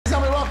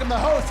welcome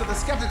the host of the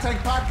Skeptic Tank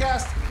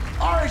podcast,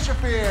 Ari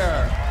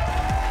Shaffir.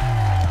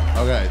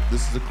 Okay,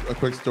 this is a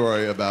quick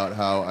story about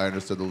how I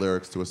understood the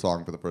lyrics to a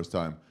song for the first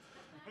time.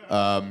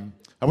 I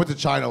went to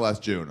China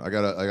last June. I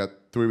got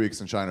 3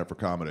 weeks in China for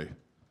comedy.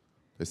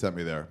 They sent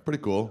me there.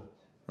 Pretty cool,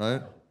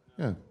 right?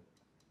 Yeah.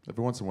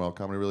 Every once in a while,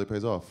 comedy really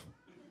pays off.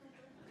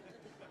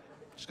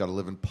 Just got to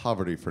live in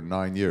poverty for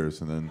 9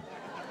 years and then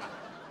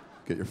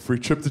get your free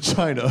trip to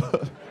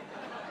China.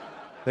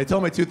 They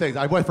told me two things.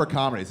 I went for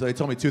comedy, so they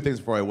told me two things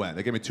before I went.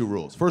 They gave me two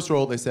rules. First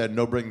rule, they said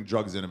no bringing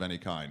drugs in of any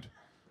kind,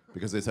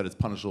 because they said it's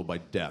punishable by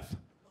death.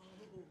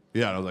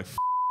 Yeah, and I was like,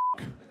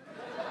 F***.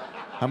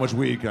 How much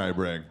weed can I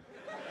bring?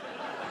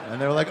 And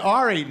they were like,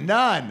 Ari,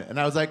 none. And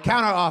I was like,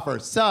 counter offer,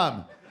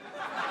 some.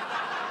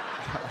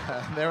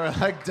 They were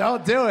like,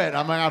 don't do it.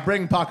 I'm like, I'll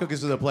bring pot cookies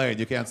to the plane.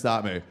 You can't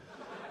stop me.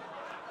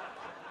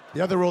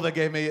 The other rule they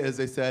gave me is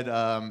they said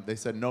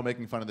no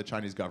making fun of the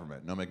Chinese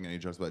government. No making any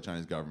jokes about the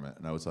Chinese government.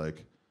 And I was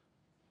like,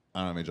 I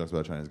don't have any jokes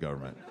about the Chinese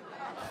government.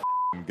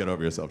 Get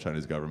over yourself,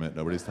 Chinese government.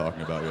 Nobody's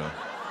talking about you.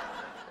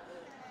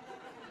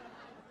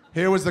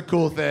 Here was the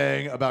cool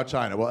thing about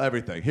China. Well,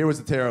 everything. Here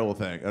was the terrible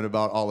thing and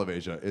about all of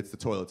Asia. It's the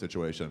toilet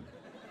situation.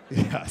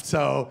 Yeah,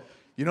 so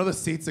you know the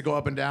seats that go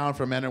up and down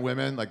for men and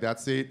women, like that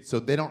seat? So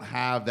they don't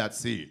have that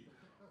seat.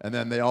 And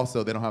then they don't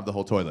have the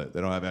whole toilet.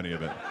 They don't have any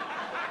of it.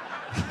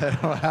 They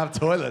don't have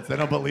toilets. They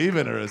don't believe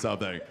in it or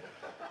something.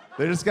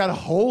 They just got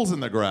holes in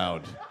the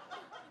ground.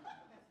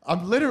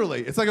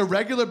 It's like a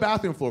regular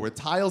bathroom floor with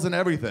tiles and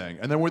everything.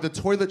 And then where the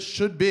toilet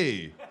should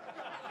be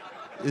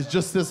is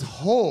just this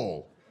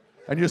hole.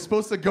 And you're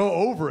supposed to go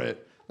over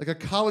it like a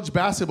college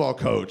basketball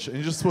coach. And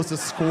you're just supposed to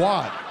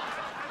squat.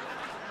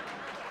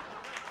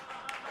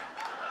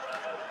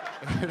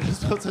 You're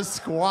just supposed to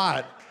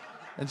squat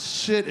and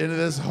shit into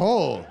this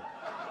hole.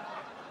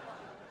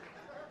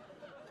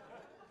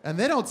 And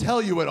they don't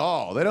tell you at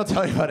all. They don't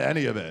tell you about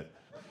any of it.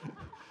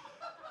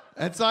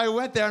 And so I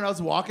went there and I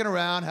was walking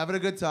around having a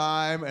good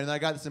time, and I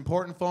got this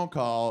important phone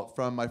call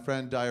from my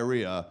friend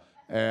Diarrhea,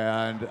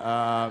 and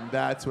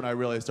that's when I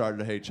really started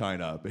to hate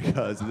China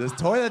because of this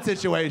toilet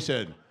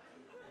situation.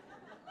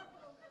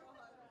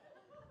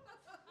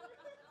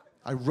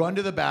 I run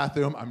to the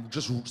bathroom. I'm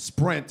just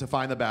sprint to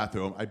find the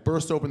bathroom. I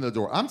burst open the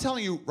door. I'm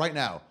telling you right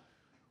now,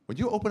 when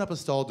you open up a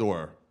stall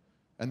door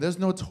and there's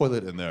no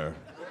toilet in there,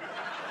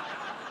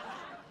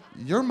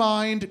 your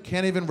mind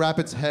can't even wrap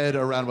its head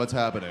around what's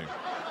happening.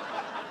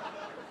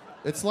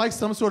 It's like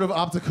some sort of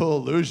optical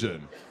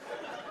illusion.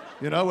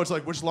 You know, it's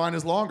like, which line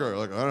is longer? You're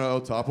like, I don't know,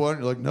 top one?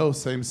 You're like, no,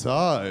 same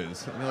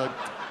size. And you're like,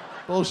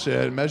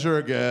 bullshit, measure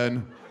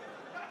again.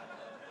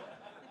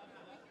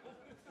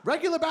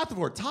 Regular bathroom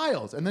floor,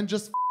 tiles, and then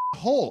just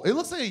hole. It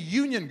looks like a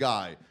union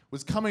guy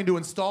was coming to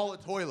install a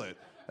toilet,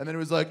 and then he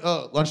was like,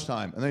 oh,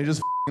 lunchtime, and then he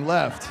just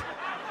left.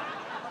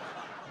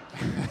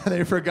 And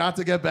they forgot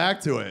to get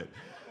back to it.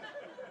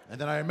 And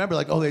then I remember,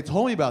 like, oh, they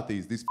told me about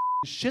these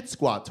shit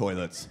squat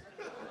toilets.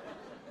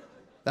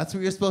 That's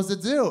what you're supposed to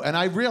do. And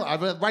I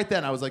realized, right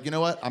then, I was like, you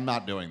know what? I'm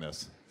not doing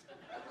this.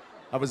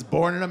 I was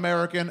born an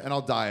American, and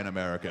I'll die an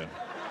American.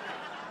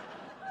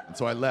 And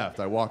so I left.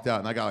 I walked out,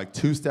 and I got like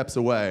 2 steps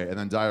away, and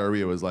then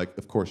Diarrhea was like,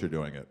 of course you're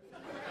doing it.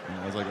 And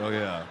I was like, oh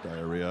yeah,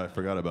 Diarrhea, I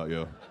forgot about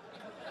you.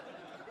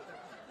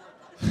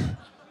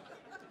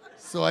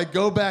 So I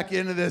go back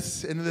into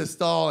this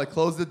stall, I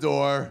close the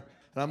door,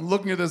 and I'm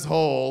looking at this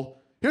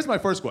hole. Here's my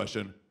first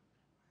question.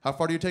 How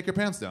far do you take your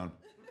pants down?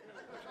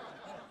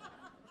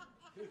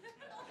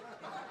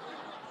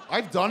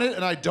 I've done it,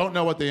 and I don't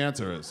know what the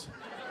answer is.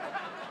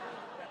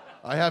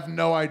 I have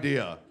no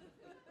idea.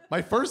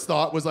 My first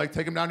thought was like,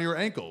 take them down to your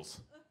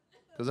ankles,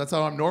 because that's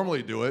how I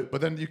normally do it,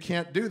 but then you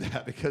can't do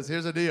that, because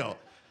here's the deal.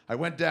 I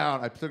went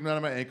down, I took them down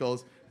to my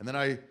ankles, and then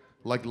I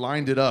like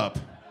lined it up.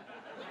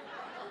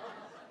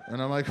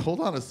 And I'm like, hold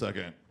on a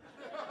second.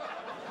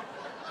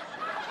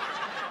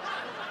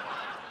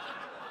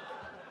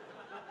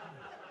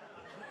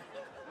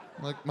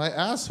 Like, my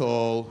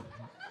asshole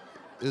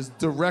is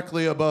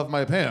directly above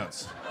my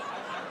pants.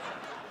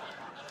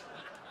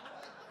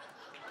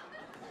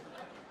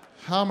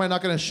 How am I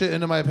not gonna shit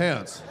into my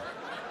pants?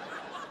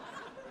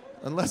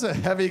 Unless a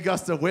heavy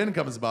gust of wind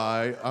comes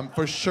by, I'm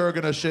for sure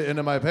gonna shit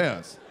into my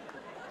pants.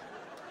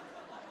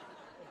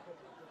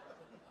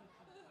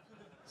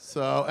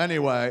 So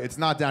anyway, it's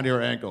not down to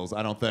your ankles,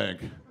 I don't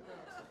think.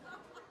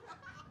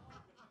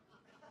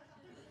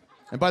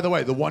 And by the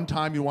way, the one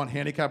time you want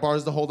handicap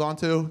bars to hold on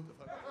to,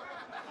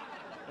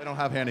 they don't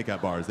have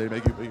handicap bars. They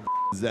make you be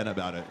zen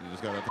about it. You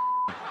just gotta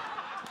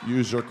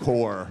use your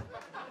core.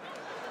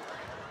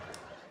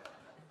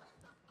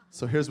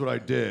 So here's what I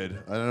did.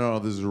 I don't know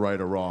if this is right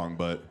or wrong,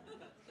 but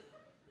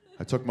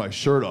I took my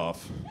shirt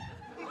off.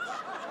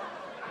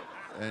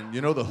 And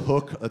you know the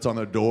hook that's on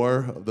the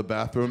door of the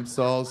bathroom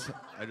stalls?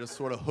 I just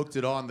sort of hooked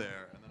it on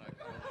there, and then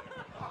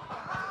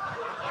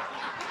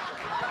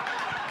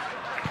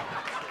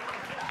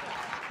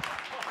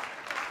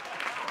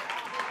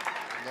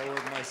I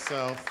lowered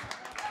myself.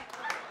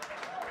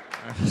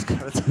 I just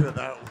gotta do it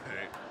that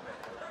way.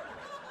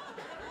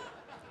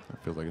 I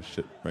feel like a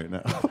shit right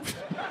now.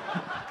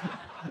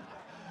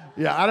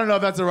 Yeah, I don't know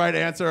if that's the right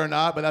answer or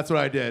not, but that's what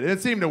I did.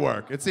 It seemed to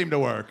work. It seemed to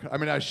work. I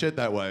mean, I shit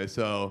that way,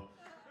 so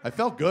I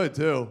felt good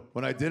too.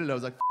 When I did it, I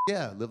was like,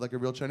 yeah, live like a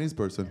real Chinese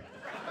person.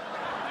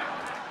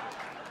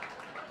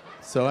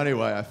 So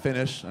anyway, I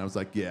finished, and I was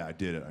like, yeah, I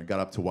did it. I got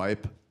up to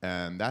wipe,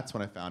 and that's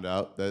when I found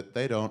out that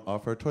they don't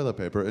offer toilet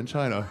paper in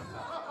China.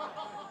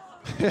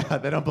 Yeah,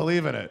 they don't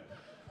believe in it.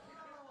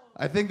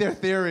 I think their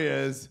theory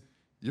is,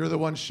 you're the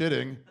one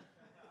shitting,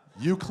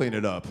 you clean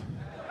it up.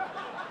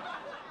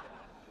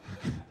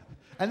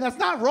 And that's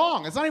not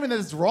wrong. It's not even that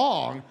it's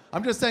wrong.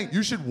 I'm just saying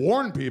you should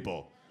warn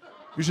people.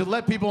 You should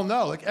let people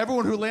know. Like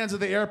everyone who lands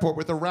at the airport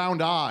with a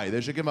round eye,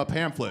 they should give them a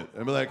pamphlet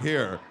and be like,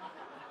 here,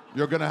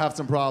 you're gonna have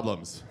some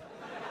problems.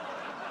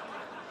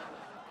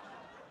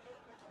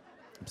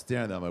 I'm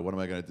standing there, I'm like, what am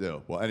I gonna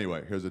do? Well,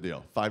 anyway, here's the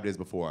deal. 5 days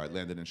before, I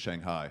landed in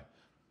Shanghai.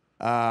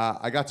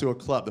 I got to a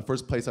club, the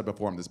first place I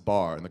performed, this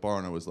bar, and the bar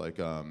owner was like,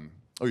 oh,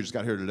 you just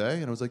got here today?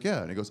 And I was like, yeah.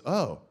 And he goes,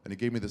 oh. And he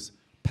gave me this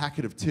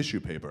packet of tissue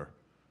paper.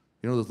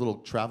 You know those little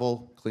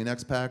travel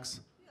Kleenex packs?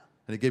 Yeah.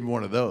 And he gave me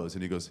one of those,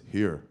 and he goes,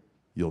 here,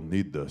 you'll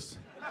need this.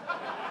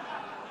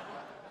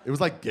 It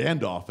was like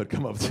Gandalf had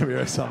come up to me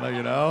or something,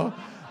 you know?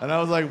 And I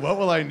was like, what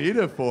will I need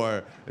it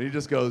for? And he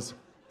just goes,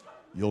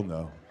 you'll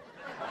know.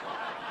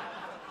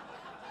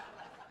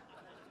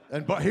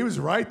 But he was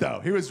right, though.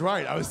 He was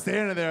right. I was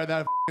standing there in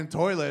that f***ing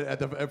toilet at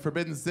the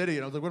Forbidden City,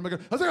 and I was like, what am I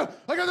going to... I was like,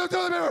 I got no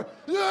toilet paper!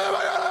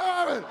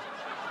 I have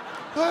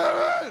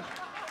it!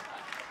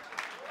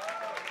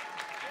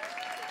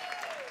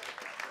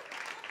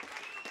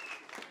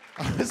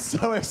 I was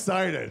so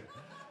excited.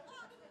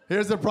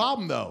 Here's the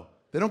problem, though.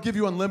 They don't give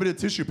you unlimited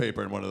tissue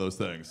paper in one of those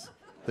things.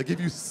 They give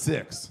you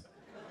 6.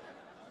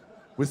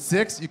 With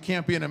 6, you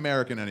can't be an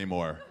American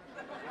anymore.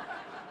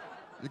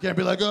 You can't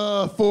be like,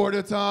 oh, 4 at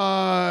a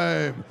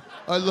time.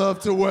 I love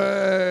to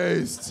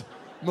waste.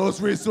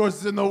 Most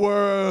resources in the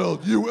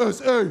world.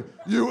 USA,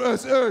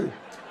 USA.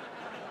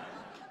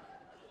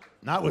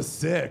 Not with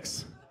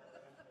 6.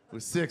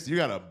 With 6, you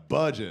got a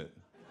budget.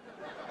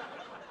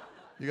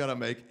 You gotta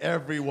make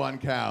everyone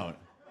count.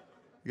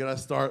 You gotta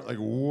start like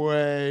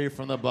way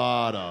from the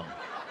bottom.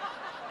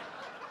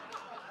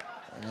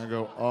 I'm gonna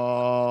go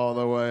all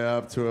the way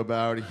up to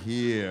about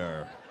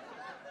here.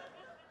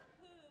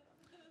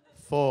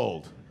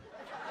 Fold.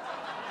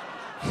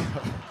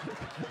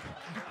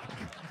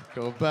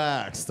 Go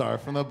back,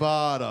 start from the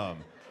bottom.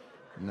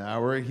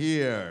 Now we're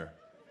here.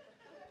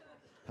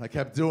 And I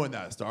kept doing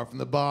that, start from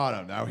the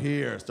bottom, now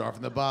here, start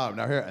from the bottom,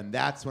 now here. And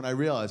that's when I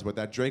realized what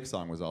that Drake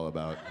song was all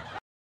about.